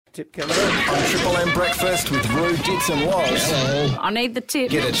Tip coming up. On Triple M Breakfast with Roo, Dits and Woz. Hello, I need the tip.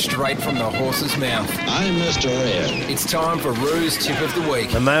 Get it straight from the horse's mouth. I'm Mr. Red. It's time for Roo's Tip of the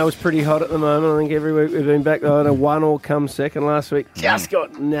Week. The mail's pretty hot at the moment. I think every week we've been back. Either one or come second. Last week just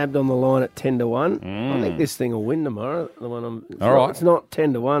got nabbed on the line at 10-1. I think this thing will win tomorrow. The one All right. It's not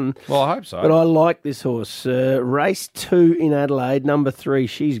 10-1. Well, I hope so. But I like this horse. Race 2 in Adelaide, number 3.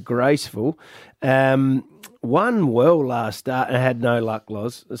 She's graceful. Won well last start and had no luck,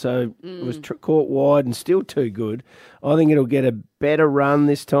 Loz. So it was caught wide and still too good. I think it'll get a better run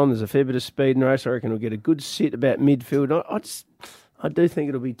this time. There's a fair bit of speed in the race. I reckon it'll get a good sit about midfield. I do think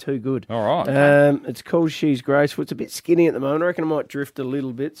it'll be too good. All right. It's called She's Graceful. It's a bit skinny at the moment. I reckon it might drift a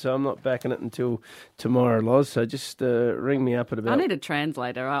little bit, so I'm not backing it until tomorrow, Loz. So just ring me up at about... I need a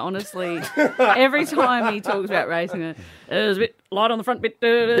translator. I honestly, every time he talks about racing, it was a bit light on the front, bit...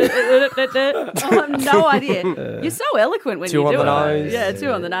 I have no idea. You're so eloquent when you do it. 2 on the nose. Yeah, 2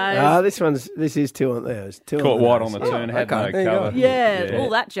 on the nose. This is 2 on there. Caught wide on the turn, had no cover. Yeah,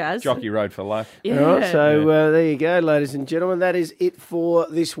 all that jazz. Jockey road for life. Yeah. All right, so there you go, ladies and gentlemen. That is it for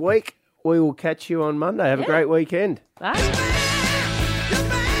this week. We will catch you on Monday. Have a great weekend. Bye.